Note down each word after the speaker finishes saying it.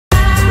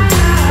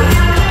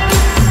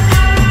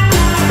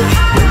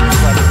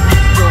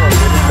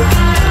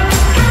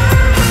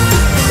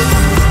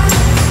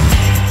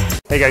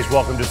Hey guys,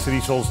 welcome to City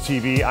Soles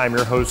TV. I'm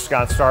your host,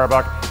 Scott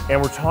Starbuck, and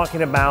we're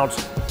talking about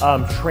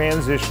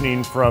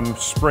transitioning from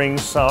spring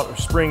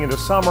into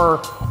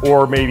summer,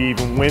 or maybe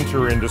even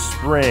winter into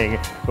spring.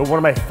 But one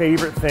of my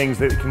favorite things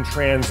that can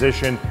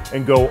transition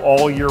and go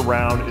all year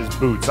round is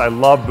boots. I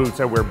love boots.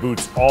 I wear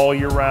boots all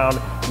year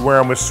round. You wear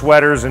them with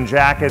sweaters and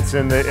jackets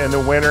in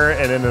the winter,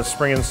 and in the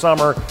spring and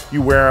summer,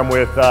 you wear them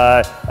with,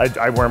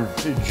 I wear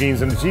them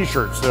jeans and a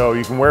t-shirt, so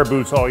you can wear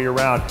boots all year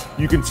round.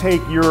 You can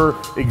take your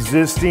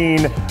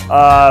existing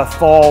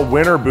fall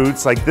winter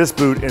boots like this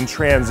boot and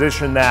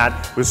transition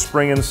that with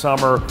spring and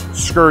summer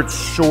skirts,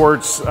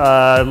 shorts,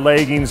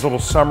 leggings, little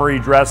summery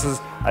dresses.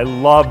 I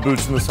love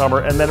boots in the summer.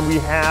 And then we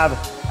have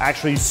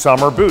actually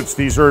summer boots.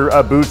 These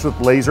are boots with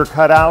laser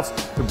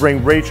cutouts to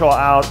bring Rachel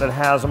out that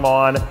has them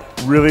on.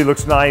 Really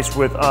looks nice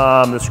with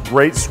this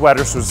great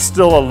sweater, so it's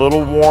still a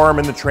little warm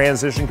in the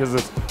transition because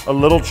it's a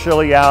little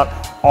chilly out.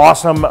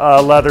 Awesome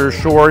leather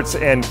shorts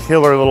and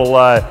killer little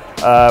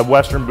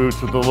Western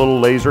boots with the little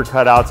laser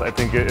cutouts. I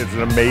think it's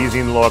an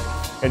amazing look,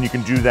 and you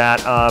can do that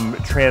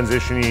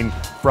transitioning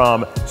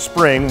from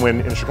spring, when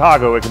in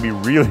Chicago it can be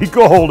really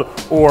cold,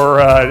 or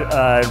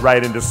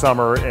right into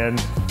summer, and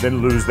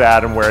then lose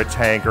that and wear a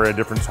tank or a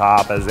different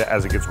top as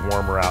it gets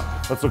warmer out.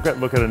 Let's look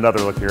at another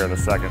look here in a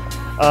second.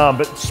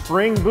 But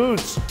spring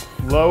boots,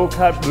 low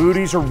cut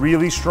booties are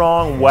really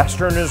strong.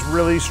 Western is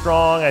really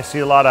strong. I see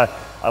a lot of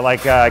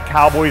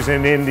cowboys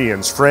and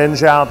Indians,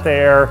 fringe out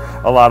there,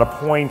 a lot of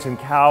point and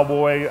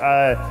cowboy,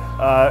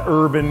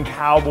 urban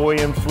cowboy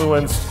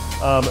influence.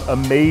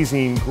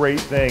 Amazing, great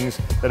things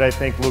that I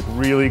think look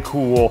really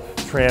cool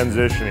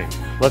transitioning.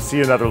 Let's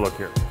see another look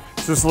here.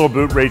 So this little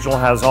boot Rachel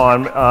has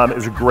on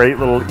is a great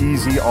little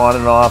easy on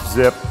and off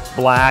zip,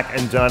 black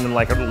and done in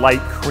like a light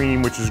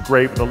cream, which is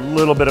great with a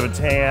little bit of a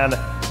tan.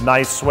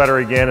 Nice sweater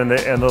again, and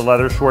the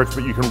leather shorts,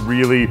 but you can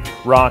really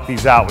rock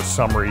these out with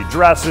summery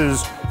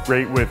dresses.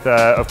 Great with,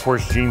 of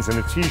course, jeans and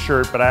a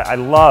t-shirt, but I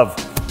love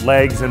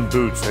legs and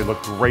boots. They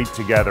look great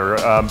together.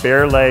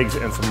 Bare legs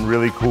and some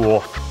really cool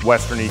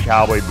Western-y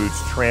cowboy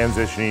boots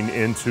transitioning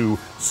into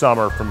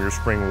summer from your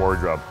spring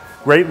wardrobe.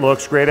 Great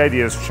looks, great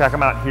ideas. Check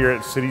them out here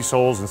at City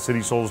Soles and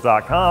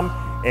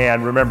citysoles.com.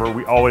 And remember,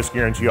 we always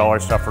guarantee all our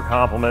stuff for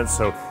compliments,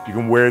 so you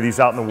can wear these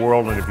out in the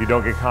world, and if you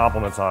don't get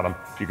compliments on them,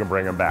 you can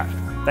bring them back.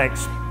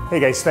 Thanks. Hey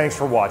guys, thanks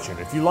for watching.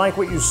 If you like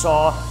what you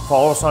saw,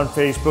 follow us on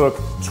Facebook,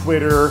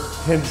 Twitter,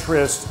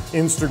 Pinterest,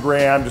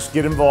 Instagram. Just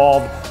get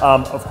involved.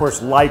 Of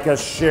course, like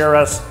us, share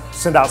us,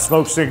 send out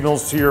smoke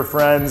signals to your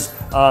friends.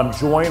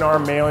 Join our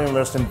mailing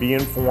list and be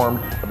informed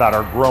about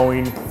our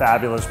growing,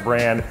 fabulous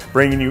brand,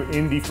 bringing you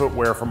indie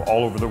footwear from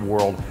all over the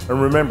world.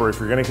 And remember, if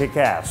you're gonna kick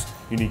ass,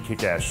 you need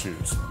kick-ass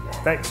shoes.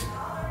 Thanks.